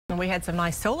And we had some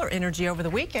nice solar energy over the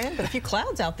weekend, but a few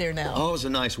clouds out there now. Oh, it was a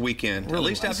nice weekend, really at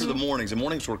least after the mornings. The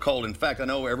mornings were cold. In fact, I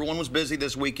know everyone was busy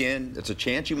this weekend. It's a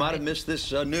chance you might have missed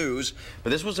this news, but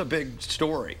this was a big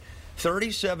story.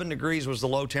 37 degrees was the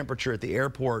low temperature at the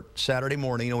airport Saturday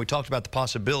morning. You know, we talked about the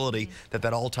possibility that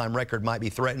that all-time record might be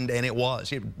threatened, and it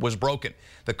was. It was broken.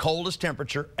 The coldest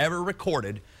temperature ever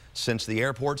recorded since the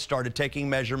airport started taking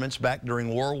measurements back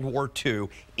during World War II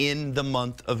in the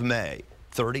month of May.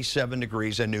 37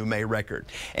 degrees, a new May record.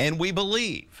 And we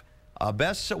believe,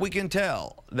 best that we can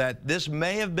tell, that this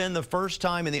may have been the first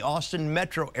time in the Austin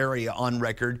metro area on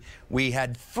record we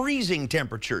had freezing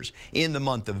temperatures in the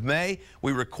month of May.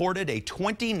 We recorded a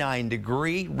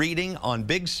 29-degree reading on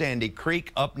Big Sandy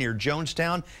Creek up near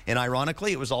Jonestown, and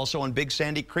ironically, it was also on Big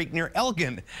Sandy Creek near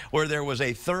Elgin, where there was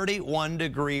a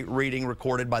 31-degree reading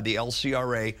recorded by the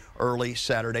LCRA early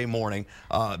Saturday morning.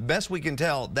 Best we can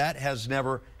tell, that has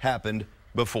never happened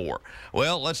before.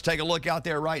 Well, let's take a look out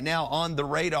there right now on the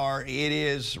radar. It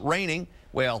is raining.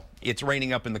 Well, it's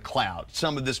raining up in the clouds.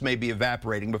 Some of this may be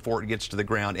evaporating before it gets to the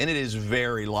ground, and it is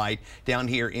very light down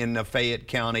here in Fayette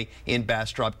County, in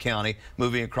Bastrop County,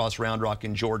 moving across Round Rock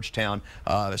and Georgetown.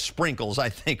 Sprinkles, I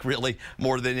think, really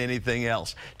more than anything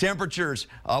else. Temperatures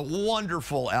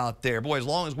wonderful out there. Boy, as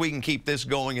long as we can keep this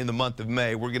going in the month of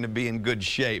May, we're going to be in good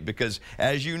shape because,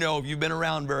 as you know, if you've been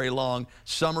around very long,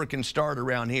 summer can start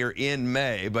around here in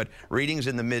May, but readings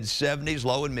in the mid-70s,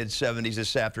 low and mid-70s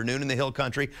this afternoon in the Hill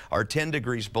Country are 10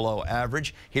 degrees below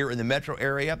average. Here in the metro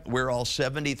area, we're all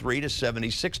 73 to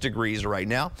 76 degrees right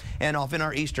now, and off in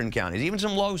our eastern counties, even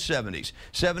some low 70s,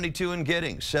 72 in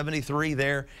Giddings, 73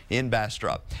 there in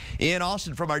Bastrop. In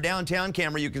Austin, from our downtown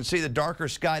camera, you can see the darker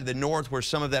sky to the north where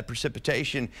some of that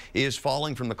precipitation is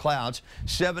falling from the clouds.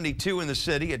 72 in the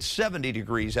city at 70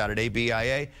 degrees out at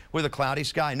ABIA with a cloudy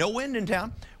sky. No wind in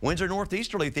town. Winds are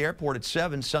northeasterly at the airport at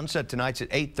 7. Sunset tonight's at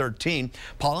 8:13.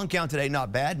 Pollen count today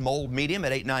not bad. Mold medium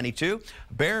at 892.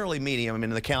 Barely medium in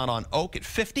the count on oak at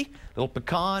 50. Little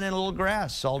pecan and a little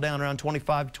grass, all down around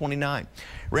 25 to 29.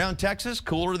 Around Texas,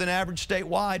 cooler than average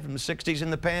statewide, from the 60s in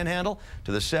the Panhandle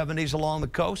to the 70s along the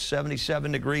coast.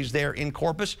 77 degrees there in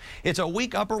Corpus. It's a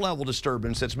weak upper level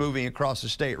disturbance that's moving across the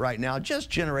state right now, just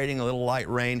generating a little light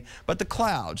rain, but the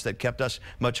clouds that kept us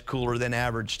much cooler than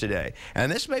average today. And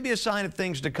this may be a sign of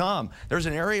things to come. There's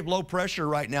an area of low pressure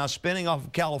right now spinning off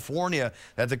of California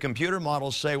that the computer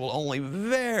models say will only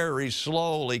very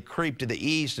slowly creep to the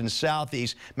east and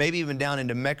southeast, maybe even down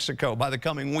into Mexico by the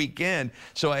coming weekend.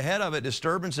 So ahead of it,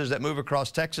 disturbances that move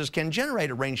across Texas can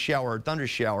generate a rain shower or thunder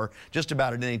shower just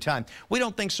about at any time. We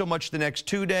don't think so much the next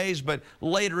 2 days, but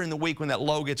later in the week when that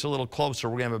low gets a little closer,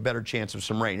 we're going to have a better chance of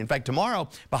some rain. In fact, tomorrow,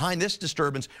 behind this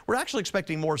disturbance, we're actually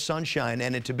expecting more sunshine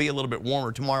and it to be a little bit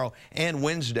warmer tomorrow and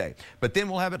Wednesday. But then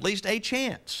we'll have at least a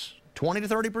chance, 20 to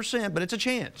 30%, but it's a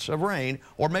chance of rain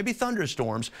or maybe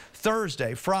thunderstorms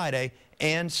Thursday, Friday,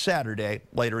 and Saturday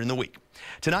later in the week.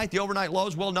 Tonight, the overnight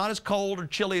lows, well, not as cold or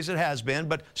chilly as it has been,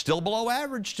 but still below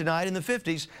average tonight in the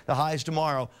 50s. The highs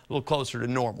tomorrow a little closer to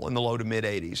normal in the low to mid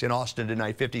 80s. In Austin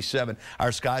tonight, 57.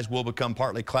 Our skies will become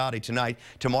partly cloudy tonight.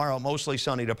 Tomorrow, mostly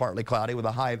sunny to partly cloudy with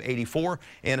a high of 84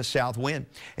 and a south wind.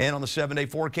 And on the 7-day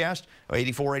forecast,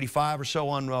 84, 85 or so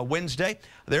on Wednesday.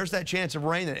 There's that chance of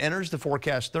rain that enters the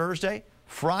forecast Thursday.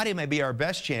 Friday may be our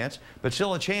best chance, but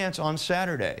still a chance on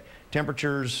Saturday.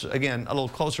 Temperatures, again, a little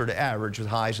closer to average with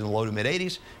highs in the low to mid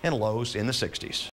 80s and lows in the 60s.